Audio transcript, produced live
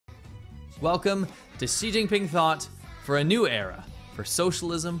Welcome to Xi Jinping Thought for a new era for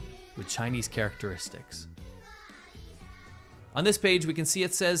socialism with Chinese characteristics. On this page, we can see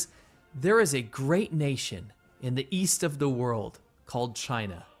it says, there is a great nation in the east of the world called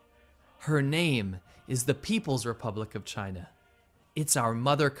China. Her name is the People's Republic of China. It's our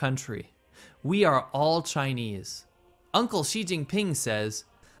mother country. We are all Chinese. Uncle Xi Jinping says,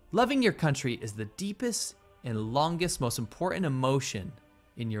 loving your country is the deepest and longest, most important emotion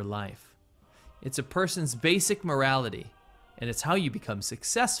in your life. It's a person's basic morality, and it's how you become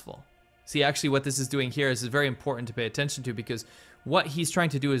successful. See, actually what this is doing here is very important to pay attention to, because what he's trying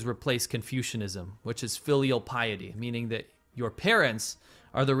to do is replace Confucianism, which is filial piety, meaning that your parents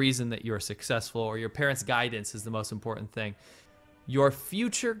are the reason that you're successful, or your parents' guidance is the most important thing. Your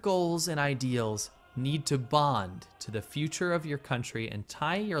future goals and ideals need to bond to the future of your country and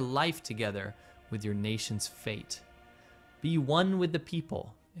tie your life together with your nation's fate. Be one with the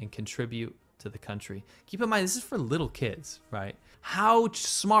people and contribute to the country. Keep in mind, this is for little kids, right? How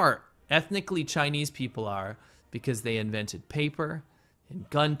smart ethnically Chinese people are because they invented paper and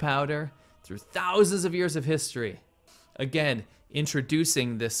gunpowder through thousands of years of history. Again,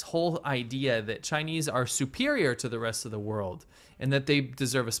 introducing this whole idea that Chinese are superior to the rest of the world and that they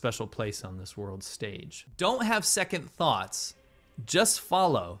deserve a special place on this world stage. Don't have second thoughts, just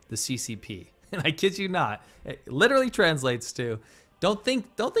follow the CCP. And I kid you not, it literally translates to, don't think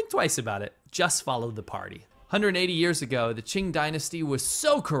twice about it, just follow the party. 180 years ago, the Qing dynasty was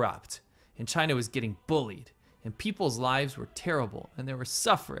so corrupt, and China was getting bullied, and people's lives were terrible, and they were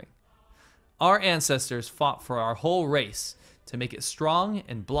suffering. Our ancestors fought for our whole race to make it strong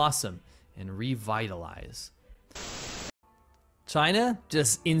and blossom and revitalize. China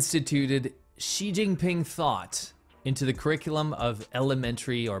just instituted Xi Jinping thought into the curriculum of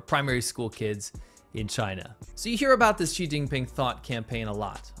elementary or primary school kids in China. So you hear about this Xi Jinping thought campaign a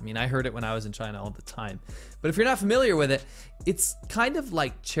lot. I mean, I heard it when I was in China all the time. But if you're not familiar with it, it's kind of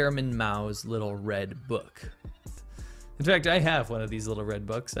like Chairman Mao's little red book. In fact, I have one of these little red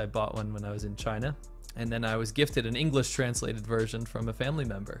books. I bought one when I was in China, and then I was gifted an English translated version from a family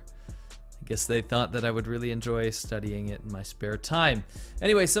member. I guess they thought that I would really enjoy studying it in my spare time.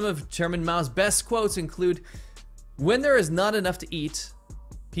 Anyway, some of Chairman Mao's best quotes include, when there is not enough to eat,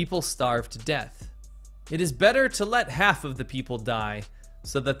 people starve to death. It is better to let half of the people die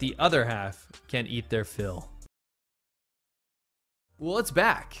so that the other half can eat their fill. Well, it's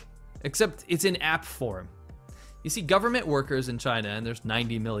back, except it's in app form. You see, government workers in China, and there's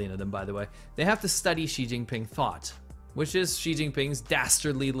 90 million of them, by the way, they have to study Xi Jinping thought, which is Xi Jinping's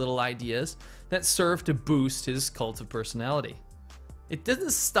dastardly little ideas that serve to boost his cult of personality. It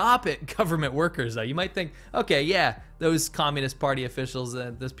doesn't stop at government workers, though. You might think, okay, yeah, those Communist Party officials,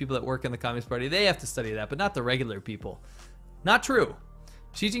 those people that work in the Communist Party, they have to study that, but not the regular people. Not true.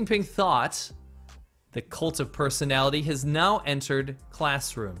 Xi Jinping thought, the cult of personality, has now entered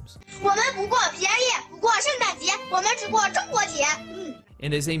classrooms.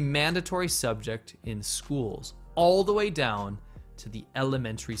 And is a mandatory subject in schools, all the way down to the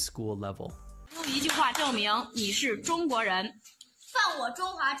elementary school level. 用一句话证明你是中国人。 犯我中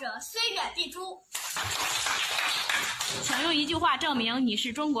华者，虽远必诛。请用一句话证明你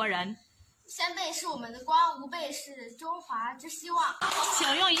是中国人。先辈是我们的光，吾辈是中华之希望。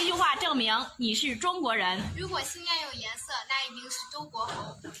请用一句话证明你是中国人。如果心愿有颜色，那一定是周国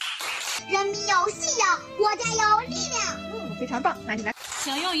红。人民有信仰，国家有力量。非常棒，那你来。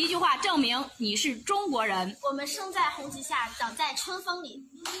请用一句话证明你是中国人。我们生在红旗下，长在春风里。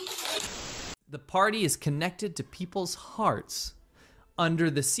The party is connected to people's hearts.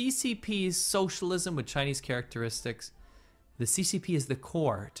 Under the CCP's socialism with Chinese characteristics, the CCP is the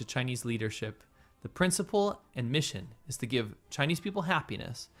core to Chinese leadership. The principle and mission is to give Chinese people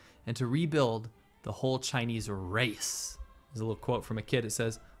happiness and to rebuild the whole Chinese race. There's a little quote from a kid. It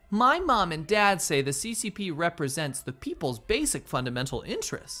says, my mom and dad say the CCP represents the people's basic fundamental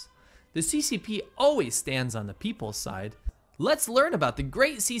interests. The CCP always stands on the people's side. Let's learn about the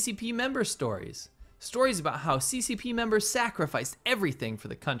great CCP member stories. Stories about how CCP members sacrificed everything for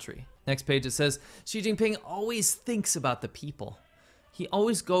the country. Next page it says, Xi Jinping always thinks about the people. He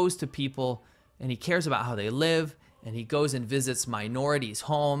always goes to people and he cares about how they live, and he goes and visits minorities'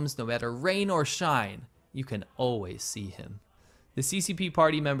 homes. No matter rain or shine, you can always see him. The CCP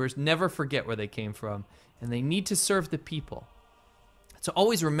party members never forget where they came from, and they need to serve the people. To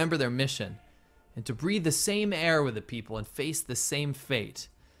always remember their mission, and to breathe the same air with the people and face the same fate,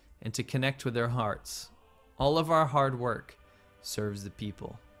 and to connect with their hearts. All of our hard work serves the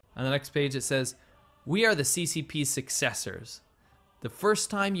people. On the next page it says, we are the CCP's successors. The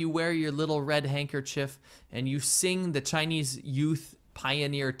first time you wear your little red handkerchief and you sing the Chinese youth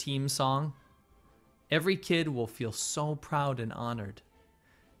pioneer team song, every kid will feel so proud and honored.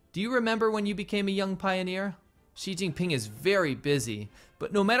 Do you remember when you became a young pioneer? Xi Jinping is very busy,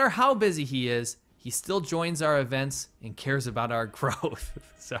 but no matter how busy he is, he still joins our events and cares about our growth.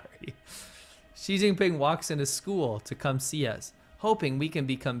 Sorry. Xi Jinping walks into school to come see us, hoping we can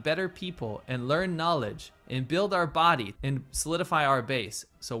become better people and learn knowledge and build our body and solidify our base,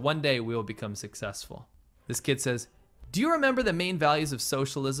 so one day we will become successful. This kid says, do you remember the main values of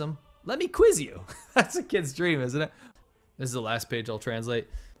socialism? Let me quiz you. That's a kid's dream, isn't it? This is the last page I'll translate.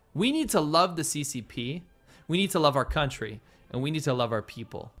 We need to love the CCP, we need to love our country, and we need to love our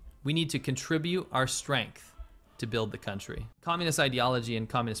people. We need to contribute our strength to build the country. Communist ideology and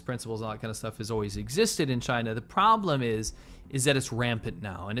communist principles and all that kind of stuff has always existed in China. The problem is that it's rampant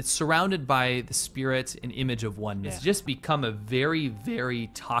now, and it's surrounded by the spirit and image of oneness. It's just become a very, very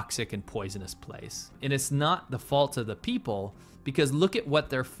toxic and poisonous place. And it's not the fault of the people, because look at what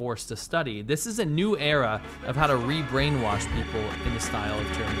they're forced to study. This is a new era of how to re-brainwash people in the style of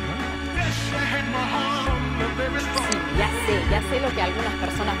Chairman Mao. Sí, ya sé lo que algunas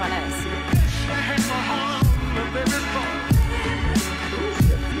personas van a decir.